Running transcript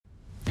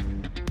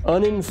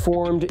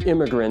Uninformed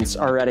immigrants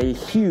are at a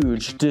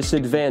huge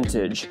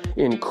disadvantage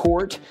in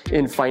court,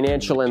 in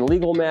financial and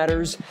legal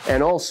matters,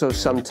 and also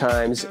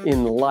sometimes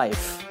in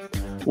life.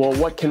 Well,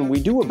 what can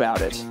we do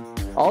about it?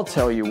 I'll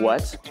tell you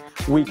what.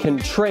 We can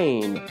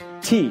train,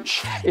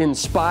 teach,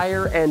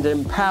 inspire, and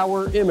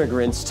empower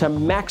immigrants to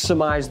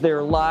maximize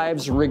their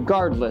lives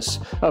regardless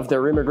of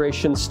their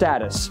immigration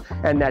status.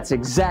 And that's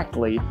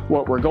exactly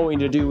what we're going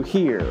to do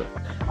here.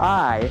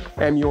 I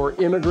am your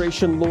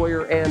immigration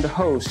lawyer and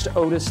host,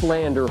 Otis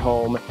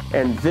Landerholm,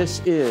 and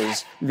this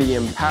is the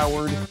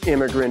Empowered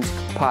Immigrant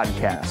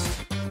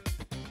Podcast.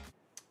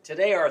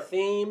 Today our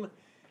theme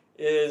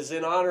is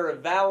in honor of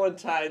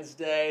Valentine's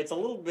Day.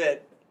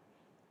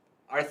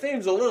 Our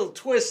theme's a little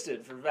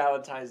twisted for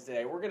Valentine's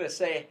Day. We're going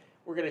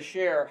to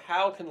share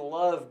how can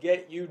love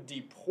get you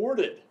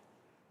deported,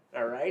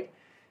 all right?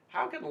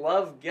 How can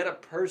love get a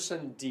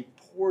person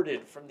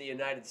deported from the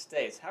United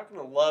States? How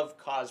can love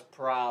cause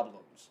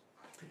problems?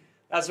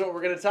 That's what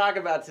we're going to talk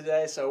about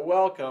today, so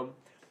welcome,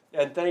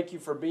 and thank you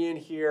for being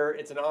here.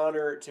 It's an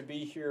honor to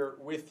be here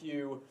with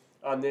you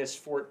on this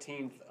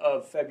 14th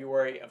of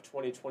February of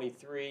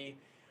 2023.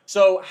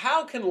 So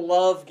how can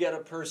love get a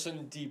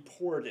person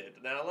deported?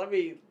 Now let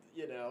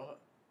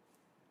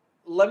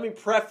me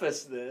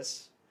preface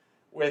this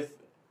with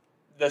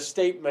the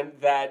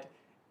statement that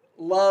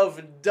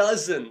love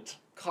doesn't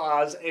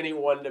cause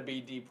anyone to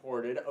be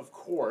deported, of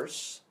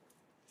course.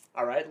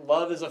 All right,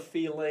 love is a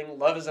feeling,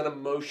 love is an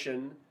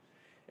emotion.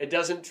 It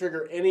doesn't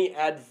trigger any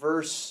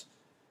adverse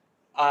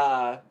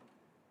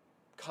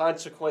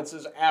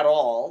consequences at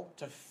all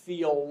to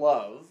feel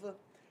love.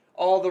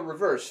 All the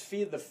reverse.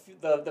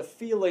 The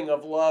feeling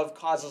of love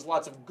causes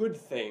lots of good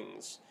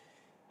things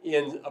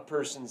in a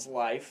person's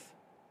life.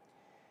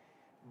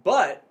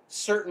 But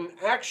certain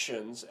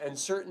actions and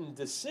certain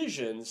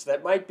decisions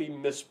that might be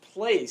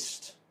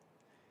misplaced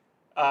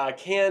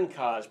can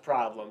cause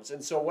problems.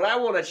 And so what I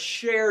want to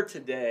share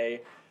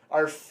today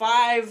are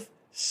 5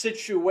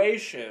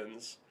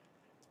 situations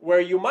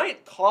where you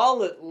might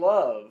call it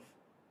love,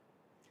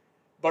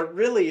 but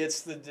really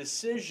it's the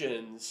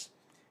decisions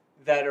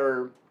that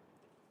are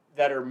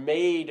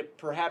made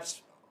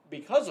perhaps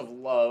because of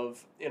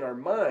love in our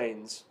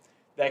minds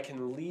that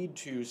can lead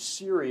to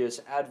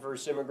serious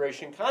adverse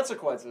immigration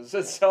consequences.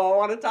 And so I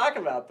want to talk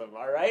about them,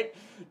 all right?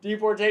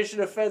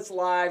 Deportation Offense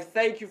Live,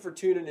 thank you for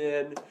tuning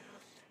in.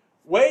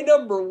 Way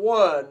number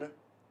 1,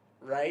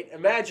 right?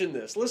 Imagine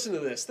this. Listen to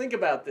this. Think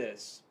about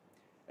this.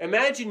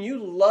 Imagine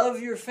you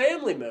love your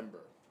family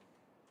member,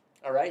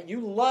 all right? You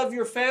love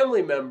your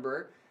family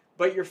member,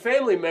 but your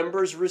family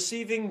member is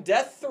receiving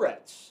death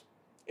threats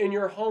in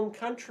your home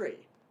country,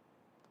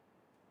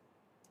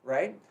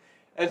 right?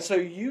 And so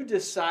you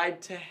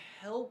decide to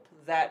help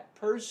that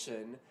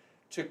person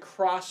to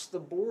cross the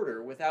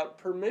border without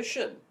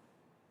permission,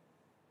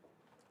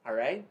 all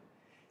right?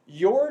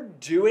 Your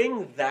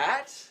doing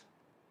that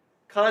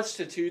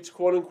constitutes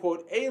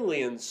quote-unquote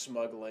alien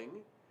smuggling,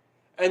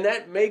 and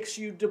that makes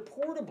you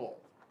deportable.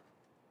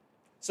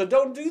 So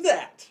don't do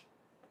that.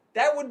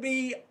 That would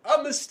be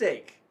a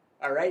mistake,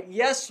 all right?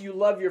 Yes, you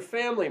love your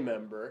family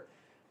member,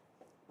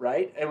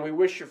 right? And we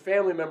wish your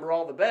family member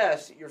all the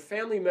best. Your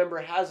family member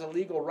has a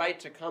legal right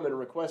to come and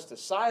request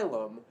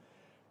asylum.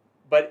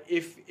 But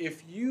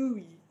if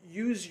you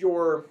use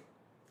that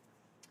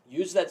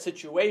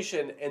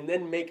situation and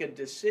then make a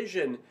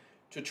decision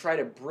to try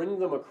to bring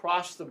them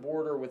across the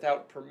border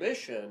without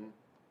permission,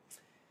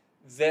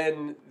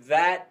 then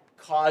that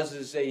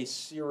causes a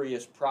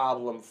serious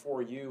problem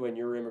for you and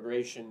your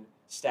immigration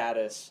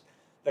status.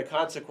 The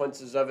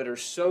consequences of it are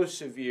so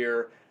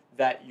severe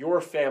that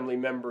your family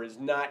member is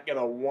not going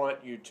to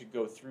want you to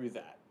go through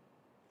that.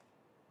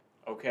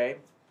 Okay?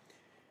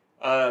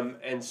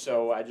 And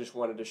so I just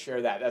wanted to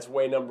share that. That's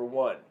way number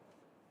 1.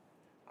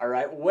 All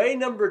right? Way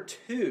number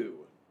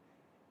 2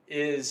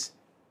 is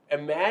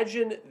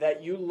imagine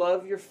that you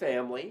love your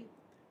family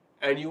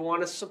and you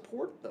want to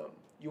support them.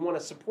 You want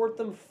to support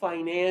them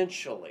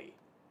financially.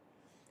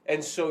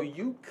 And so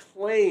you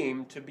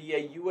claim to be a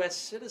U.S.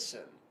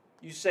 citizen.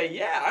 You say,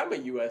 yeah, I'm a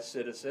U.S.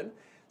 citizen,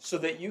 so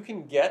that you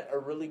can get a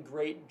really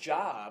great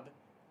job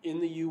in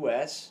the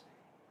U.S.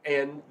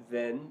 and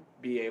then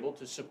be able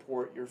to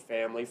support your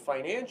family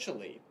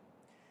financially.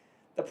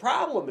 The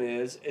problem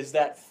is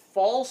that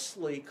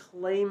falsely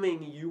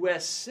claiming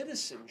U.S.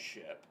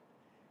 citizenship,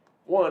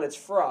 1, it's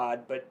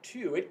fraud, but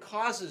 2, it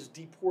causes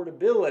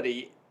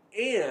deportability,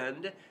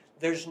 and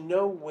there's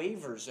no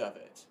waivers of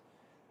it.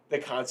 The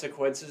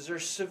consequences are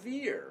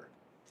severe,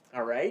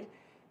 all right?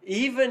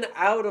 Even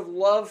out of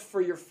love for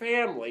your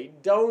family,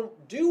 don't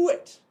do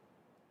it.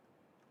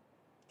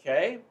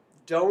 Okay?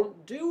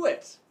 Don't do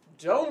it.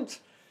 Don't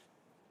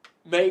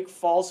make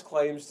false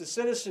claims to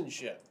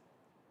citizenship.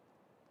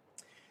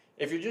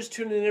 If you're just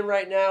tuning in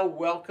right now,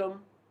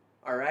 welcome.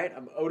 All right?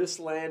 I'm Otis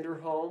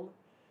Landerholm.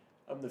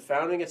 I'm the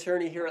founding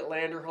attorney here at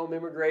Landerholm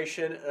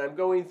Immigration, and I'm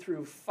going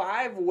through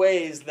 5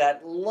 ways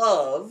that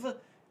love,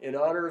 in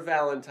honor of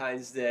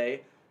Valentine's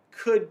Day,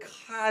 could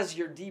cause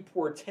your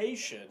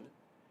deportation.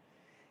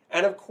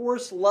 And of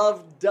course,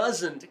 love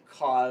doesn't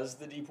cause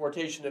the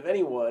deportation of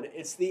anyone.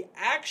 It's the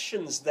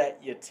actions that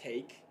you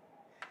take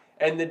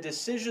and the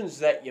decisions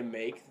that you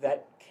make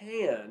that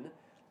can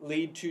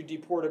lead to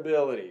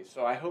deportability.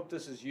 So I hope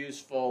this is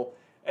useful,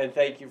 and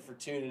thank you for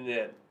tuning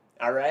in.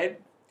 All right?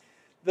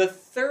 The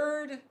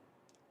third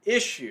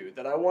issue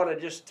that I want to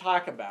just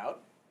talk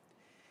about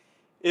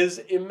is,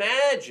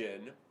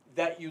 imagine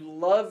that you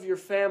love your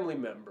family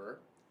member,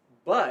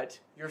 but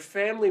your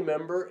family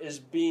member is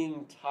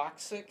being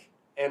toxic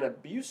and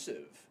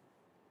abusive.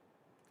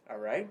 All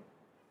right?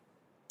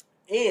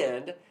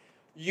 And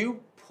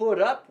you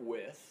put up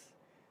with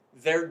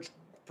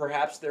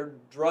perhaps their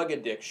drug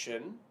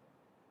addiction,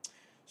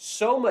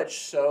 so much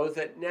so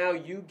that now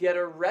you get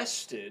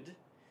arrested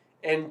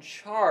and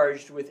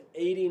charged with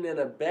aiding and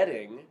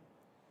abetting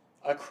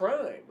a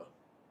crime.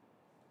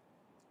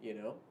 You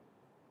know?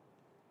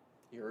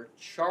 You're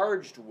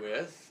charged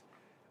with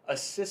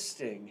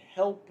assisting,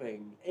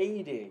 helping,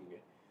 aiding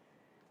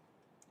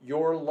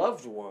your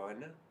loved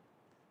one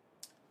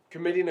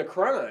committing a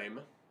crime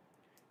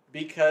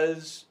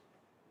because,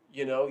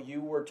 you know,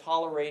 you were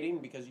tolerating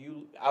because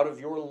you, out of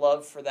your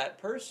love for that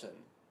person.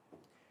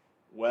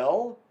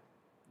 Well,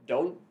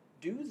 don't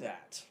do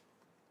that.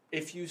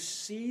 If you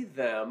see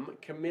them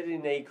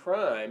committing a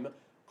crime,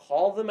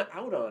 call them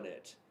out on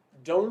it.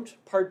 Don't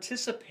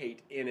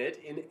participate in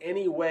it in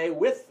any way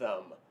with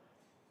them.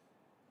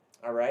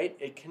 All right?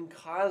 It can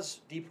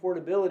cause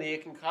deportability.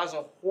 It can cause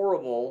a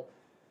horrible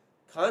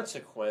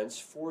consequence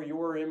for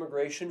your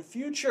immigration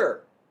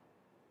future.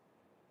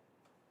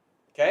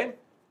 Okay?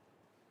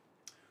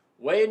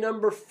 Way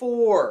number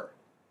 4.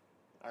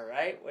 All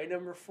right? Way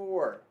number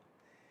 4.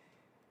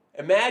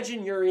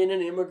 Imagine you're in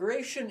an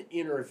immigration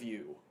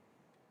interview.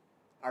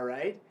 All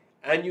right?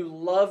 And you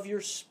love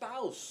your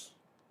spouse.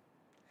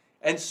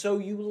 And so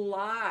you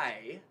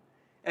lie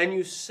and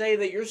you say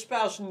that your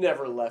spouse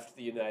never left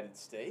the United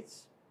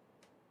States.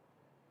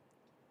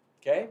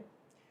 Okay?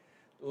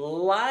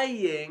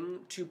 Lying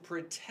to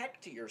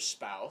protect your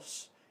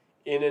spouse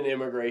in an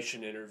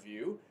immigration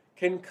interview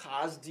can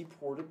cause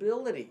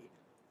deportability.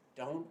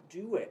 Don't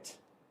do it.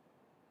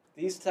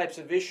 These types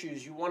of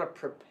issues, you want to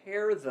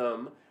prepare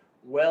them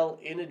well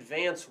in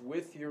advance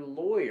with your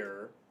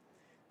lawyer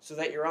so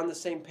that you're on the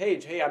same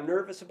page. Hey, I'm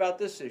nervous about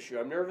this issue.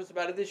 I'm nervous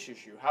about this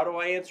issue. How do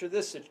I answer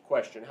this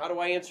question? How do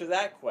I answer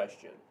that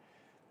question?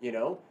 You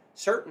know,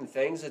 certain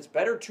things, it's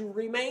better to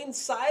remain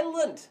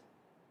silent,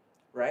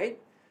 right?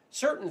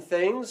 Certain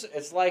things,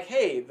 it's like,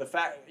 hey, the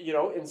fact, you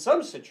know, in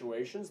some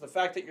situations, the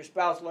fact that your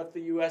spouse left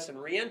the U.S.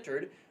 and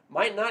re-entered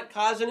might not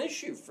cause an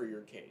issue for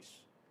your case,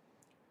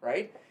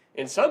 right?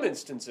 In some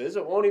instances,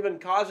 it won't even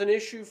cause an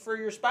issue for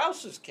your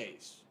spouse's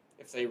case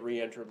if they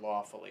re-entered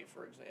lawfully,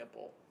 for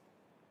example,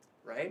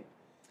 right?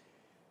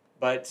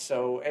 But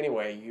so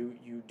anyway,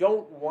 you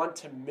don't want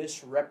to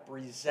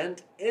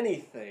misrepresent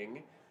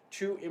anything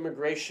to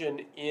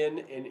immigration in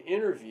an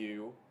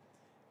interview.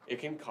 It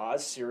can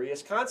cause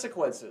serious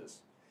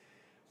consequences.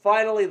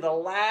 Finally, the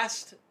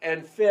last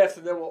and fifth,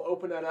 and then we'll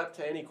open that up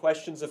to any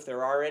questions if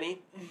there are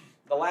any.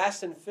 The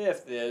last and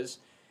fifth is,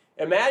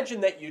 imagine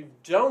that you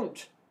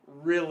don't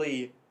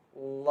really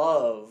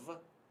love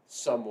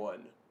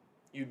someone.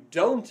 You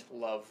don't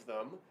love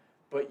them,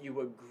 but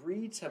you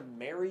agree to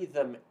marry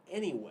them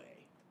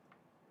anyway.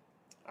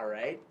 All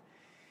right?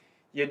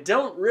 You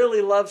don't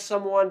really love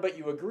someone, but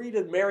you agree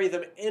to marry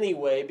them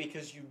anyway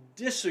because you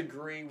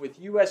disagree with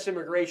U.S.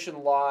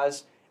 immigration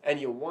laws and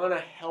you want to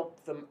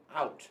help them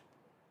out.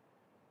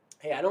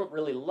 Hey, I don't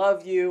really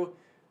love you,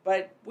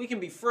 but we can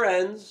be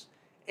friends,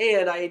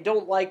 and I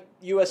don't like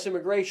U.S.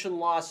 immigration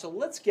law, so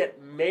let's get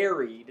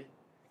married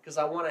because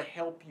I want to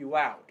help you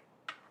out.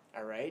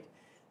 All right?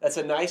 That's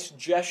a nice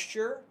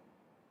gesture,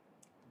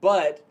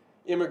 but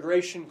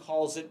immigration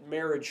calls it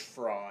marriage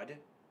fraud,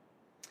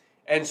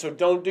 and so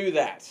don't do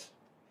that.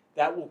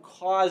 That will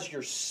cause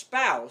your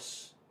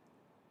spouse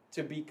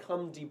to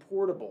become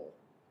deportable,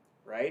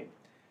 right?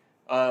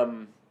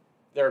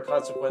 There are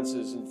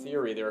consequences in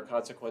theory. There are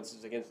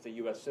consequences against a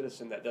U.S.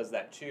 citizen that does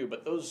that too.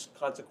 But those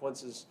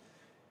consequences,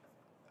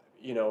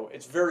 you know,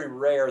 it's very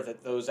rare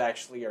that those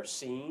actually are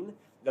seen.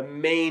 The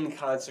main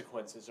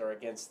consequences are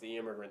against the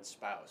immigrant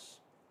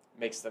spouse.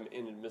 Makes them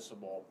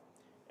inadmissible,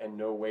 and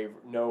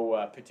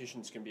no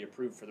petitions can be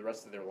approved for the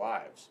rest of their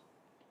lives.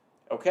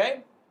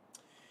 Okay?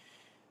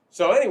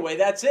 So anyway,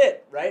 that's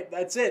it, right?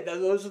 That's it.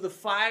 Those are the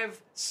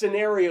 5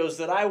 scenarios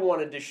that I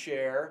wanted to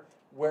share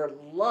where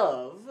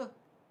love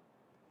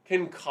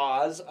can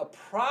cause a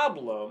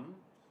problem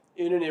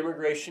in an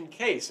immigration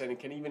case, and it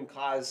can even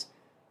cause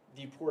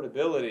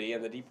deportability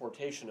and the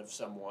deportation of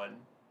someone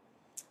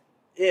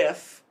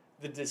if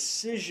the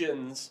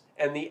decisions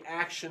and the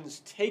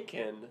actions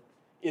taken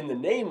in the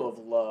name of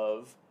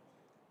love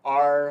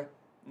are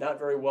not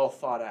very well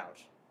thought out,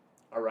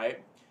 all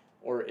right?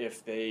 Or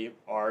if they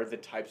are the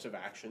types of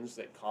actions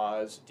that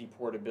cause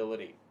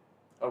deportability,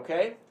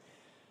 okay?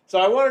 So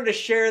I wanted to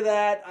share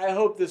that. I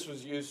hope this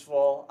was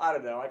useful. I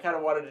don't know. I kind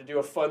of wanted to do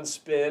a fun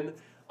spin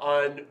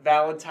on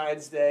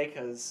Valentine's Day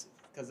because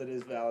it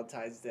is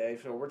Valentine's Day.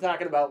 So we're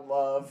talking about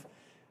love.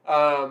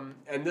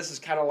 And this is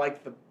kind of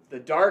like the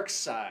dark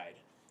side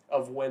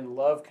of when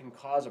love can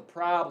cause a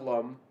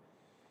problem.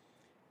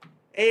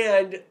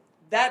 And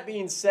that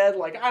being said,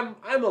 like I'm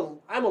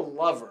a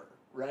lover,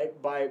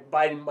 right?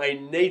 By my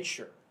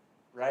nature,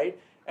 right?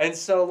 And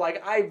so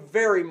like I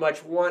very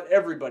much want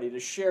everybody to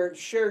share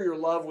your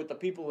love with the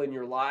people in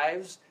your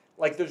lives.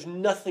 Like there's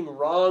nothing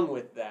wrong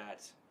with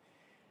that.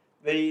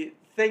 The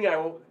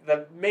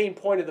main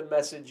point of the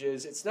message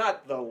is it's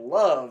not the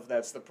love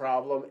that's the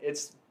problem.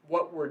 It's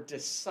what we're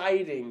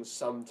deciding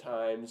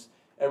sometimes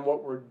and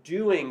what we're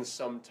doing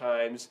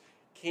sometimes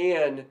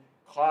can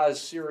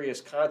cause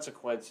serious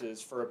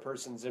consequences for a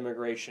person's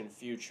immigration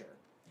future.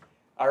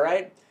 All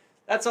right?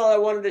 That's all I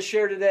wanted to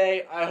share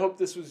today. I hope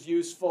this was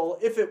useful.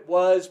 If it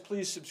was,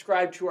 please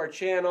subscribe to our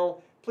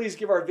channel. Please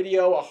give our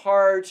video a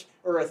heart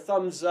or a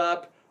thumbs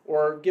up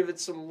or give it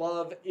some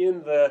love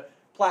in the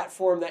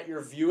platform that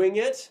you're viewing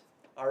it.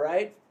 All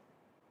right?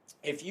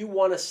 If you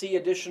want to see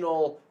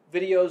additional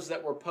videos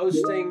that we're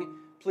posting,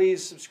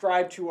 please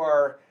subscribe to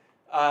our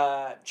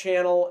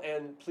channel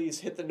and please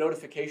hit the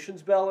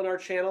notifications bell in our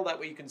channel. That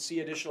way you can see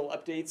additional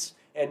updates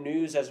and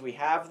news as we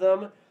have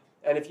them.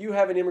 And if you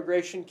have an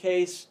immigration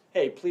case,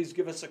 hey, please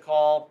give us a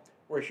call.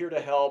 We're here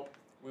to help.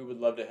 We would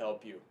love to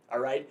help you. All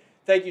right?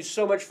 Thank you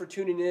so much for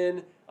tuning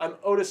in. I'm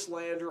Otis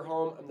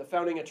Landerholm. I'm the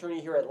founding attorney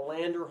here at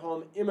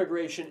Landerholm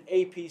Immigration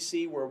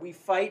APC, where we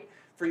fight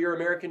for your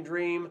American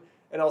dream.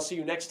 And I'll see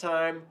you next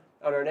time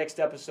on our next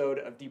episode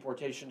of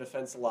Deportation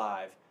Defense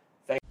Live.